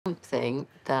Something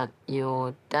that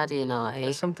your daddy and I...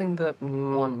 It's something that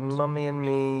Mummy and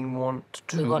me want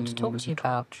to... We want to talk to you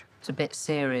about. It's a bit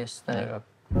serious, though.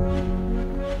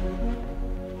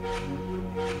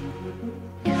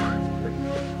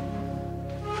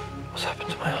 What's happened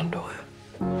to my underwear?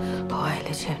 Oh, I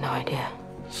literally have no idea.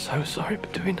 So sorry,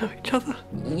 but do we know each other?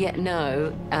 Yeah,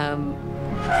 no,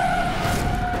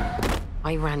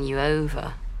 I ran you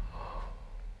over.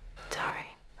 Sorry.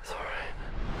 It's all right.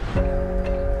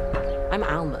 I'm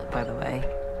Almut, by the way.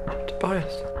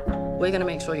 Tobías. We're going to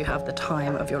make sure you have the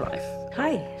time of your life.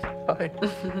 Hi. Hi.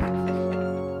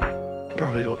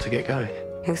 Probably ought to get going.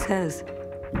 Who says?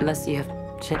 Unless you have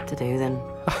shit to do, then...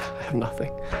 I have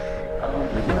nothing.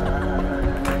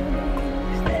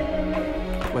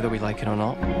 Whether we like it or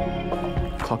not,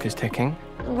 the clock is ticking.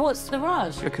 What's the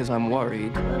rush? Because I'm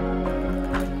worried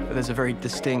that there's a very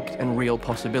distinct and real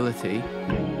possibility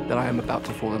that I am about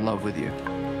to fall in love with you.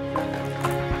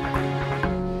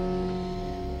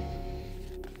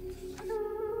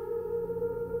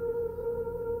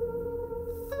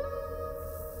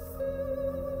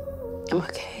 I'm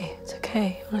okay. It's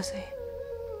okay, honestly.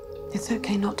 It's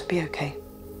okay not to be okay.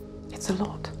 It's a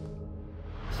lot.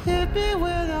 Hit me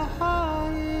where the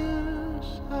heart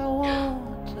is. I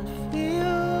want to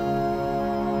feel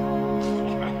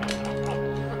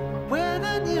where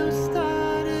the new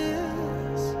start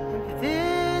is.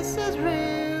 This is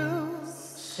real.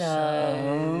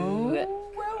 Show me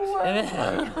how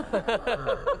to love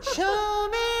you. Tell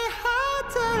me how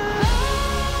to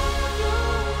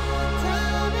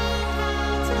hold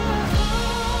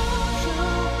you.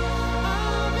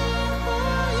 I'll be for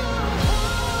you.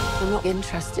 I'm not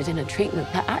interested in a treatment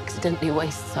that accidentally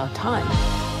wastes our time.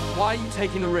 Why are you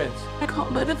taking the risk? I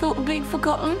can't bear the thought of being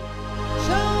forgotten.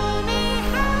 Show me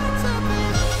how to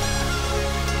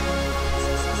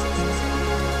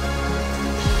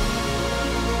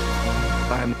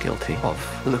I am guilty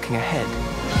of looking ahead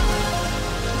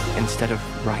instead of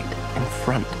right in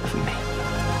front of me.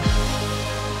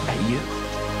 At you.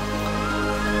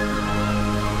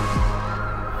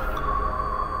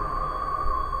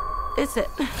 Is it?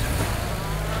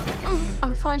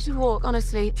 I'm fine to walk,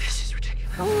 honestly. This is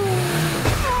ridiculous.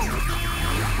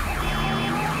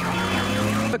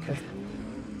 Okay.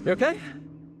 You okay?